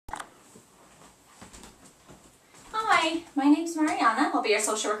Hi, my name's Mariana. I'll be your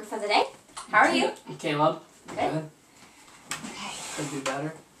social worker for the day. How are you? Caleb. Good. Okay. Could be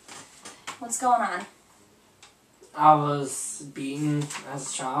better. What's going on? I was beaten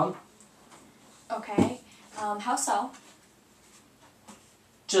as a child. Okay. How so?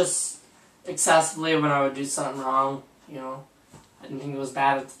 Just excessively when I would do something wrong, you know. I didn't think it was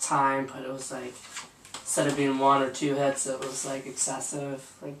bad at the time, but it was like, instead of being 1 or 2 hits, it was like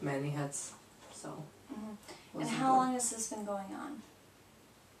excessive, like many hits. So. And how long has this been going on?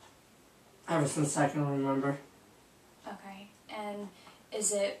 Ever since I can remember. Okay. And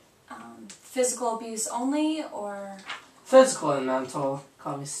is it physical abuse only, or? Physical and mental.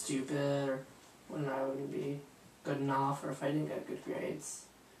 Call me stupid, or when I wouldn't be good enough, or if I didn't get good grades.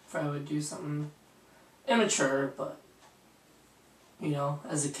 If I would do something immature, but, you know,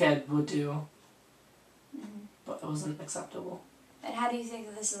 as a kid would do. But it wasn't acceptable. And how do you think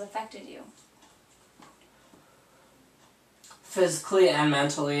that this has affected you? Physically and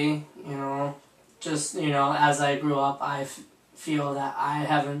mentally, you know. Just, you know, as I grew up, I feel that I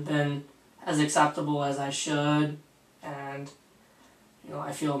haven't been as acceptable as I should. And, you know,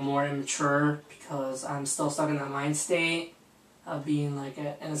 I feel more immature because I'm still stuck in that mind state of being like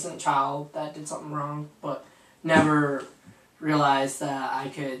an innocent child that did something wrong, but never realized that I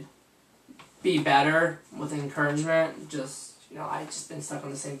could be better with encouragement. Just, you know, I just been stuck on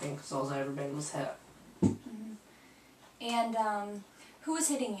the same thing because all I've ever been was hit. And who was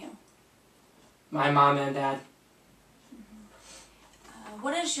hitting you? My mom and dad.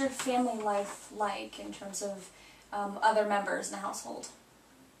 What is your family life like in terms of other members in the household?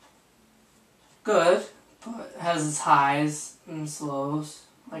 Good, but has its highs and its lows,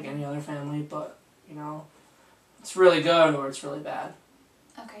 like any other family, but, you know, it's really good or it's really bad.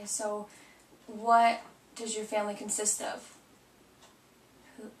 Okay, so what does your family consist of?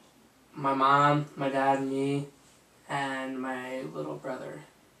 My mom, my dad, me, and my little brother.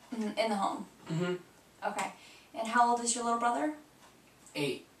 In the home? Mm-hmm. Okay. And how old is your little brother?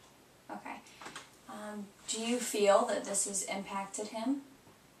 8. Okay. Do you feel that this has impacted him?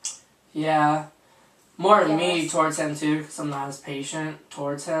 Yeah. More Yes. me towards him, too, because I'm not as patient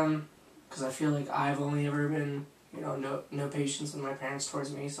towards him. Because I feel like I've only ever been, you know, no patience with my parents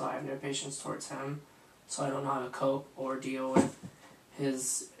towards me, so I have no patience towards him. So I don't know how to cope or deal with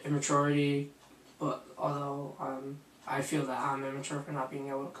his immaturity. But although I feel that I'm immature for not being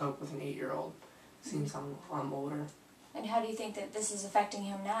able to cope with an 8-year-old, since I'm older. And how do you think that this is affecting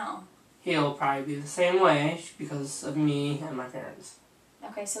him now? He'll probably be the same way because of me and my parents.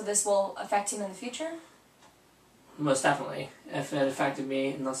 Okay, so this will affect him in the future? Most definitely. If it affected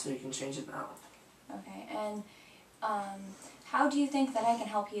me, unless we can change it now. Okay, and how do you think that I can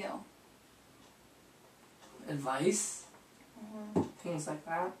help you? Advice? Things like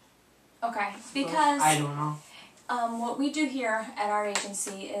that. Okay, because I don't know. what we do here at our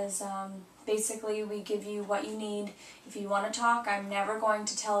agency is basically we give you what you need. If you want to talk, I'm never going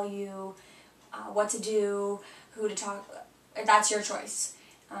to tell you what to do, who to talk. That's your choice.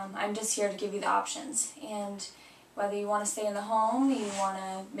 I'm just here to give you the options. And whether you want to stay in the home, you want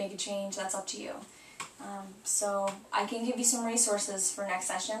to make a change, that's up to you. So I can give you some resources for next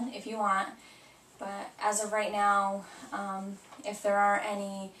session if you want. But as of right now, if there are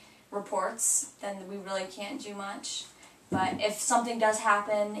any reports, then we really can't do much. But if something does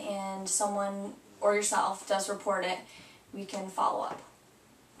happen and someone or yourself does report it, we can follow up.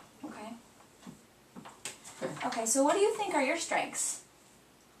 Okay? Okay, so what do you think are your strengths?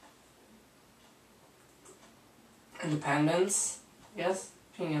 Independence, I guess.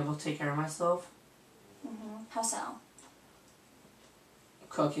 Being able to take care of myself. How so?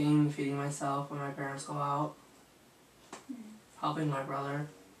 Cooking, feeding myself when my parents go out. Helping my brother.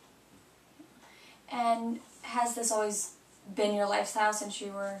 And has this always been your lifestyle since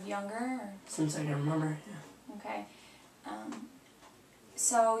you were younger? Or? Since I can remember, yeah. Okay.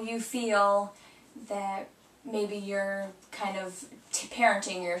 So you feel that maybe you're kind of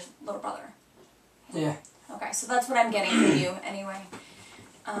parenting your little brother? Yeah. Okay, so that's what I'm getting from you anyway.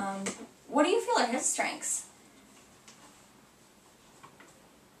 What do you feel are his strengths?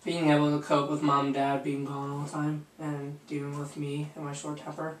 Being able to cope with mom and dad being gone all the time and dealing with me and my short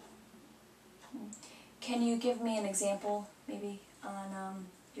temper. Can you give me an example, maybe, on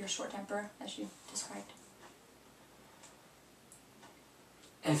your short temper as you described?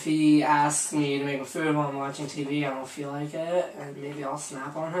 If he asks me to make him food while I'm watching TV, I don't feel like it, and maybe I'll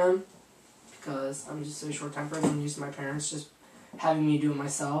snap on him because I'm just so short-tempered. I'm used to my parents just having me do it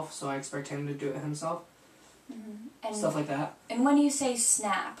myself, so I expect him to do it himself. And stuff like that. And when you say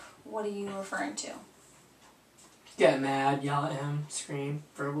snap, what are you referring to? Get mad, yell at him, scream,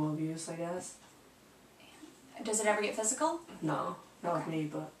 verbal abuse, I guess. Does it ever get physical? No, not with Okay. me,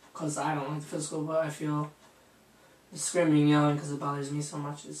 but because I don't like the physical, but I feel the screaming and yelling because it bothers me so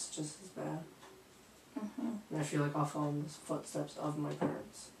much is just as bad. And I feel like I'll follow in the footsteps of my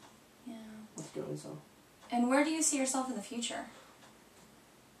parents Yeah. with doing so. And where do you see yourself in the future?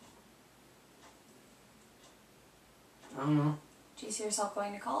 I don't know. Do you see yourself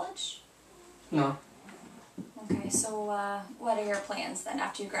going to college? No. Okay, so what are your plans then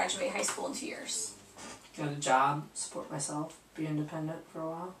after you graduate high school in 2 years? Get a job, support myself, be independent for a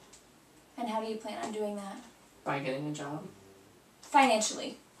while. And how do you plan on doing that? By getting a job.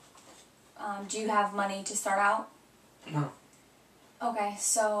 Financially. Do you have money to start out? No. Okay,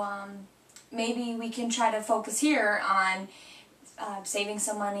 so maybe we can try to focus here on saving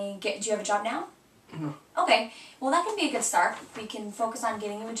some money. Do you have a job now? No. Okay, well that can be a good start. We can focus on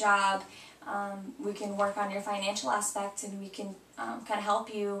getting you a job. We can work on your financial aspect, and we can kind of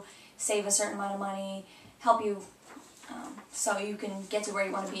help you save a certain amount of money, help you so you can get to where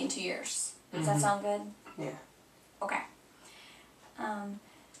you want to be in 2 years. Does that sound good? Yeah. Okay.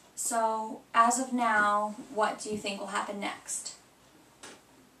 So as of now, what do you think will happen next?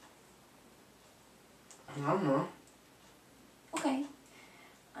 I don't know. Okay.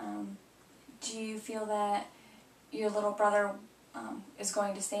 Do you feel that your little brother is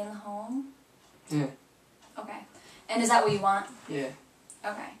going to stay in the home? Yeah. Okay. And is that what you want? Yeah.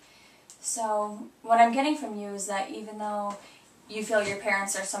 Okay. So what I'm getting from you is that even though you feel your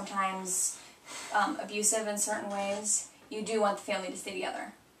parents are sometimes abusive in certain ways, you do want the family to stay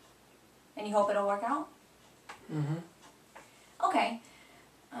together. And you hope it'll work out? Okay.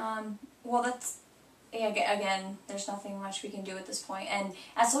 Well, that's... Again, there's nothing much we can do at this point. And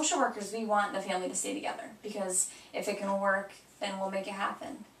as social workers, we want the family to stay together. Because if it can work, then we'll make it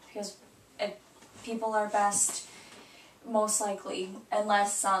happen. Because if people are best, most likely,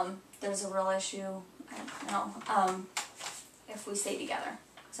 unless there's a real issue, I don't know, if we stay together.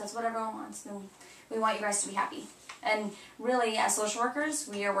 Because that's what everyone wants. And we want you guys to be happy. And really, as social workers,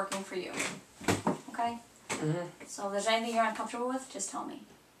 we are working for you. Okay? So if there's anything you're uncomfortable with, just tell me.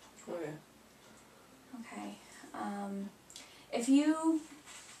 Okay. Okay. If you,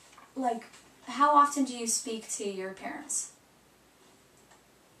 like, how often do you speak to your parents?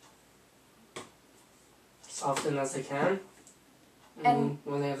 As often as I can. And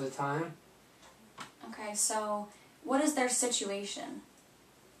when they have the time. Okay, so what is their situation?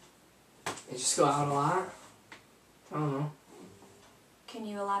 They just go out a lot. I don't know. Can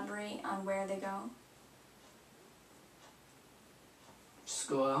you elaborate on where they go? Just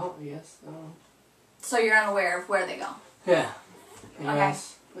go out, I guess. I don't know. So you're unaware of where they go? Yeah. I Okay.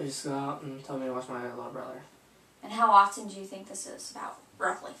 guess. They just go out and tell me to watch my little brother. And how often do you think this is about,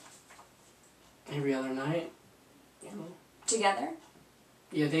 roughly? Every other night. You know. Together?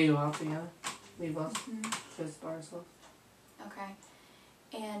 Yeah, they go out together. Leave us. Kids by ourselves. Okay.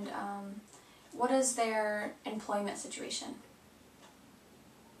 And what is their employment situation?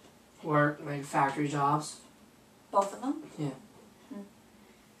 Work, like factory jobs. Both of them? Yeah.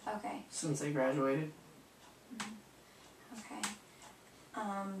 Okay. Since they graduated. Okay.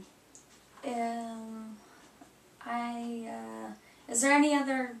 Is there any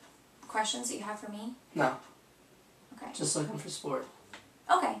other questions that you have for me? No. Okay. Just looking for sport.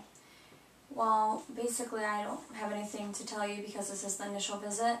 Okay. Well, basically I don't have anything to tell you because this is the initial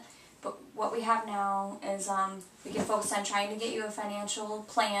visit, but what we have now is we can focus on trying to get you a financial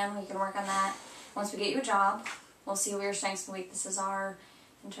plan. We can work on that. Once we get you a job, we'll see what your strengths and weaknesses are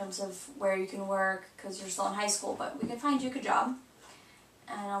in terms of where you can work, because you're still in high school, but we can find you a good job.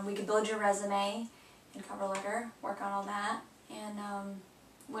 And we can build your resume and cover letter, work on all that, and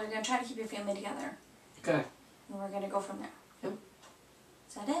we're going to try to keep your family together. Okay. And we're going to go from there. Yep.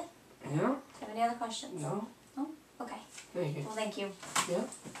 Is that it? Yeah. Do you have any other questions? No. No? Okay. Thank you. Well, thank you. Yep.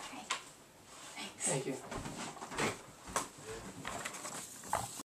 Okay. Thanks. Thank you.